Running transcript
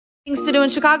Things to do in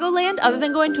Chicagoland other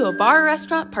than going to a bar or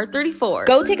restaurant, part 34.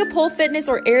 Go take a pole fitness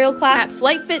or aerial class at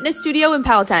Flight Fitness Studio in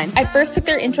Palatine. I first took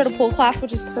their intro to pole class,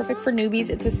 which is perfect for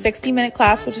newbies. It's a 60-minute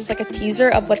class, which is like a teaser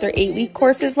of what their 8-week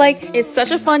course is like. It's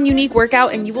such a fun, unique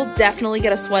workout, and you will definitely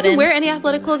get a sweat in. I wear any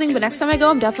athletic clothing, but next time I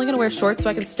go, I'm definitely gonna wear shorts so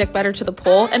I can stick better to the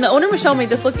pole. And the owner, Michelle, made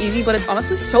this look easy, but it's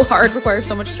honestly so hard, requires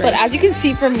so much strength. But as you can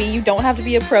see from me, you don't have to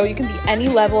be a pro. You can be any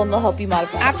level, and they'll help you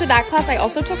modify. After that class, I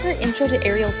also took their intro to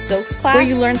aerial silks class, where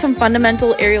you learn some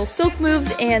fundamental aerial silk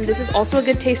moves, and this is also a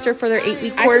good taster for their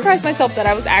 8-week course. I surprised myself that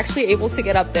I was actually able to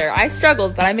get up there. I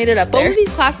struggled, but I made it up there. Both of these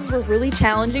classes were really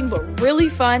challenging, but really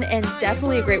fun, and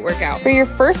definitely a great workout. For your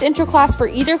first intro class for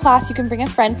either class, you can bring a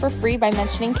friend for free by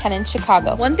mentioning Ken in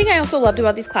Chicago. One thing I also loved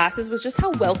about these classes was just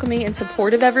how welcoming and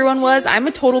supportive everyone was. I'm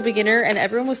a total beginner, and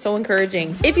everyone was so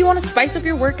encouraging. If you want to spice up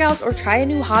your workouts or try a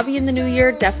new hobby in the new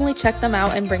year, definitely check them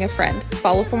out and bring a friend.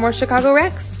 Follow for more Chicago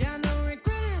Recs.